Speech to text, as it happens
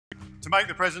To make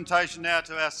the presentation now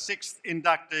to our sixth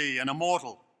inductee, an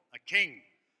immortal, a king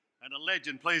and a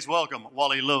legend, please welcome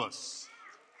Wally Lewis.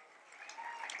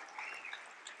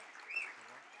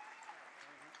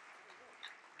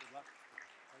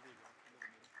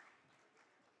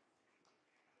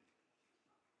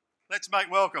 Let's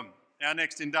make welcome our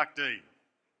next inductee,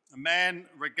 a man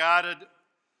regarded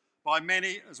by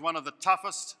many as one of the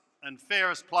toughest and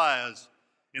fairest players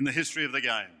in the history of the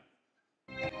game.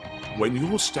 When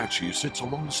your statue sits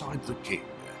alongside the king,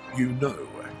 you know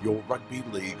you're rugby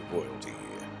league royalty.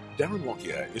 Darren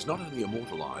Lockyer is not only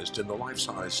immortalised in the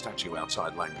life-size statue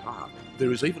outside Lang Park,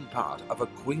 there is even part of a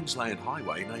Queensland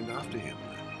highway named after him.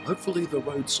 Hopefully the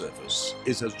road surface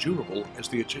is as durable as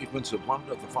the achievements of one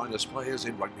of the finest players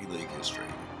in rugby league history.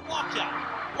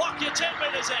 Lockyer 10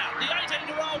 metres out. The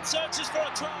 18-year-old searches for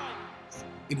a try.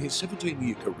 In his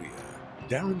 17-year career,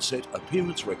 Darren set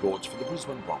appearance records for the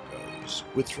Brisbane Broncos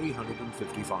with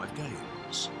 355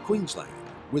 games, Queensland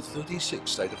with 36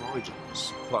 State of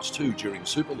Origins, plus 2 during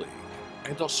Super League,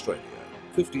 and Australia,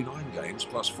 59 games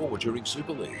plus 4 during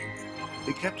Super League.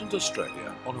 He captained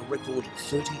Australia on a record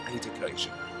 38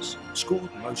 occasions,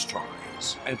 scored most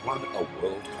tries, and won a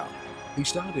World Cup. He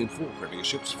starred in 4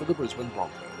 premierships for the Brisbane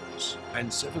Broncos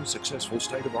and 7 successful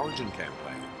State of Origin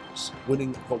campaigns,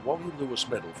 winning the Wally Lewis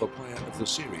Medal for Player of the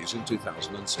Series in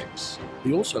 2006.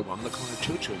 He also won the Clive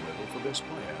Churchill Medal for Best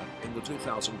Player in the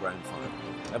 2000 Grand Final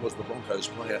and was the Broncos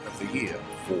Player of the Year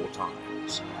 4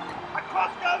 times.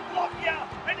 Across goes Lockyer,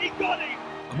 and he got him.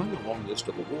 Among a long list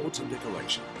of awards and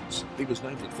decorations, he was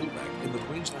named at fullback in the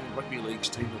Queensland Rugby League's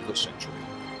Team of the Century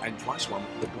and twice won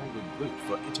the Golden Boot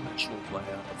for International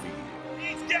Player of the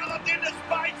Year. He's galloped into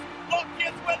space.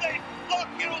 Lockyer's with him.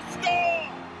 Lockyer will score.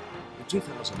 In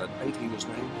 2008, he was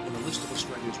named in a list of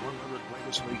Australia's 100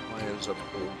 greatest league players of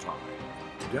all time.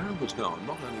 Darren was known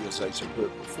not only as a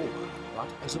superb performer, but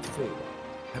as a fair one,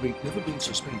 having never been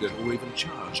suspended or even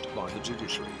charged by the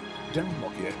judiciary. Darren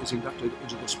Lockyer is inducted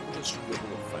into the Sport Australia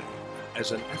Hall of Fame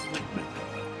as an athlete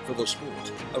member for the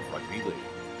sport of rugby league.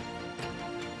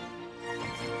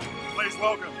 Please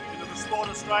welcome into the Sport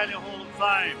Australia Hall of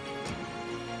Fame,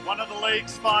 one of the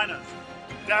league's finest,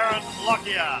 Darren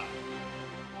Lockyer.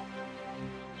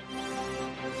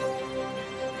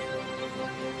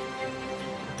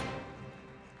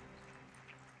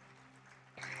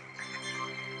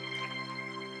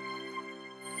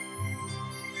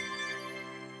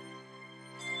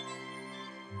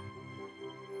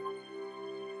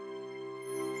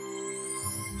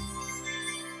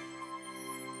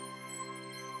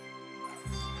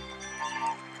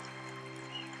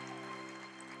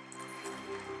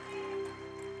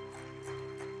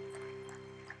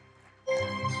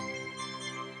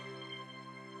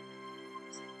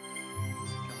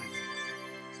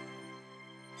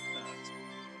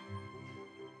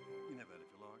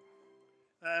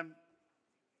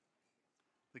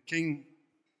 The King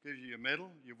gives you your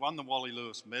medal. You've won the Wally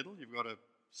Lewis medal. You've got a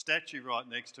statue right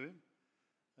next to him.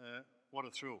 What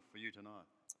a thrill for you tonight.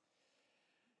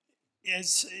 Yeah,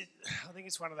 I think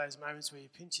it's one of those moments where you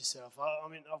pinch yourself. I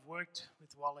mean, I've worked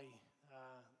with Wally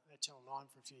at Channel 9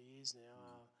 for a few years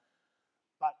now.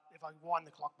 But if I wind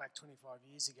the clock back 25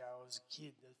 years ago, I was a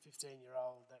kid, a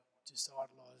 15-year-old that just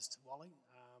idolised Wally.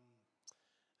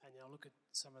 And you know, look at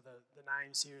some of the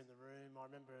names here in the room. I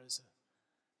remember as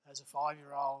a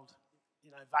 5-year-old, you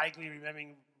know, vaguely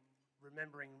remembering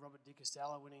Robert Di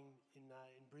Costello winning in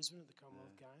Brisbane at the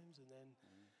Commonwealth Games, and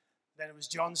then it was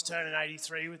John's turn in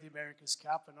 '83 with the America's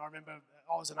Cup. And I remember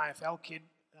I was an AFL kid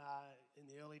in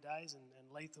the early days, and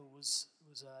Lethal was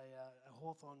a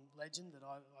Hawthorn legend that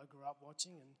I grew up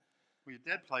watching. And well, your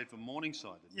dad played for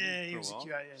Morningside, didn't he? Yeah, he was a QA.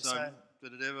 Yeah, so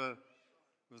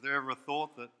was there ever a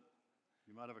thought that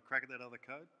you might have a crack at that other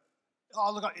code? Oh,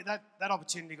 look, that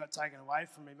opportunity got taken away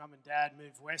from me. Mum and Dad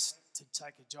moved west to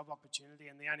take a job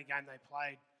opportunity, and the only game they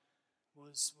played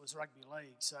was rugby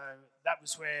league. So that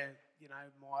was where, you know,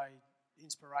 my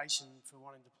inspiration for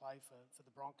wanting to play for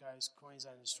the Broncos,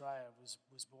 Queensland and Australia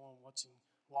was born watching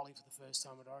Wally for the first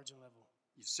time at Origin level.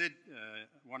 You said,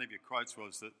 one of your quotes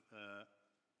was that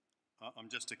I'm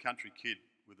just a country kid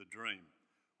with a dream.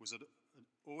 Was it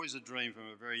always a dream from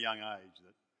a very young age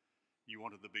that you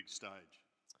wanted the big stage?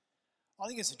 I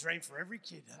think it's a dream for every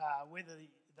kid. Whether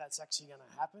that's actually going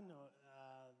to happen, or,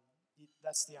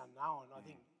 that's the unknown. I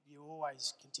think you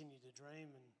always continue to dream.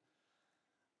 And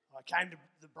I came to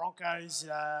the Broncos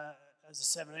as a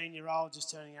 17-year-old,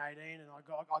 just turning 18, and I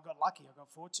got lucky. I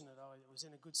got fortunate. I was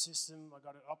in a good system. I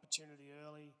got an opportunity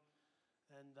early,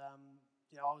 and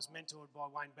you know, I was mentored by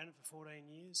Wayne Bennett for 14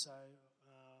 years. So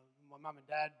my mum and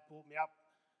dad brought me up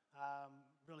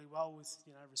really well with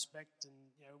respect and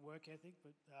work ethic.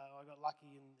 But I got lucky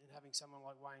in having someone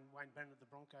like Wayne Bennett at the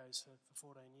Broncos for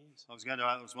 14 years. I was going to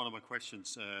ask, that was one of my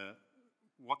questions.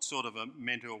 What sort of a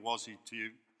mentor was he to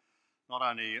you, not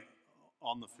only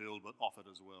on the field but off it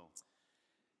as well?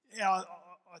 Yeah,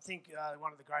 I think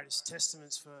one of the greatest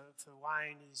testaments for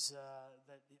Wayne is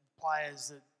that the players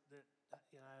that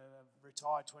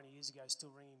retired 20 years ago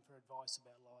still ring him for advice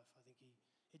about life. I think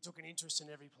he took an interest in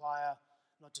every player,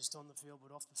 not just on the field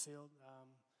but off the field.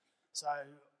 So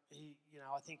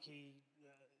I think he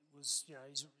was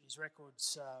his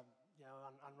record's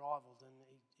unrivaled, and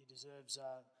he deserves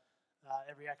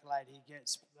every accolade he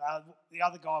gets. The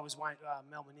other guy was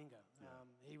Mel Meninga.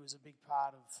 He was a big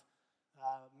part of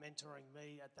mentoring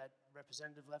me at that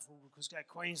representative level, because at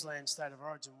Queensland State of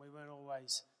Origin we weren't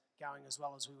always going as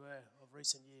well as we were of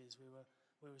recent years. We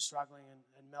were struggling,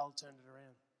 and Mel turned it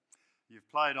around. You've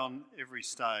played on every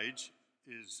stage.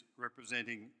 Is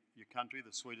representing your country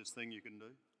the sweetest thing you can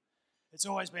do? It's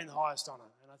always been the highest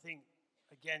honour, and I think,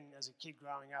 again, as a kid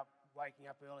growing up, waking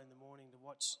up early in the morning to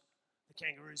watch the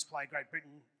Kangaroos play Great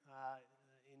Britain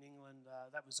in England,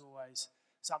 that was always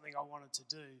something I wanted to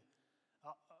do.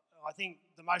 I think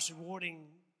the most rewarding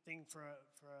thing for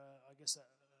I guess a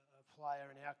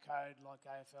player in our code, like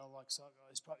AFL, like soccer,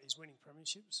 is winning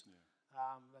premierships.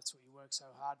 Yeah. That's what you work so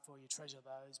hard for. You treasure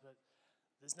those, but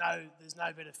there's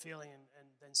no better feeling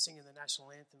than singing the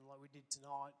national anthem like we did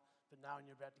tonight, but knowing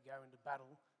you're about to go into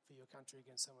battle for your country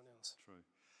against someone else. True.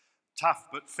 Tough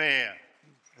but fair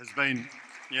has been,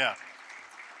 yeah.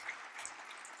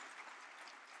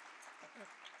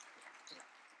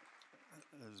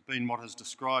 Has been what has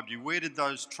described you. Where did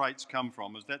those traits come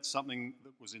from? Is that something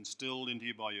that was instilled into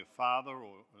you by your father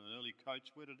or an early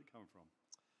coach? Where did it come from?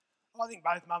 I think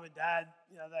both mum and dad,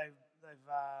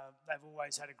 they've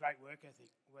always had a great work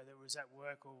ethic, whether it was at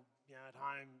work or at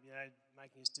home,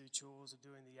 making us do chores or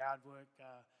doing the yard work.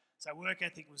 So work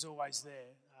ethic was always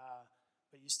there,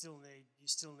 but you still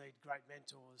need great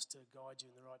mentors to guide you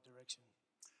in the right direction.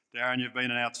 Darren, you've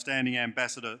been an outstanding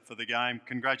ambassador for the game.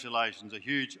 Congratulations, a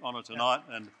huge honour tonight,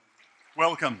 and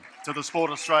welcome to the Sport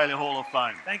Australia Hall of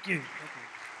Fame. Thank you. Thank you.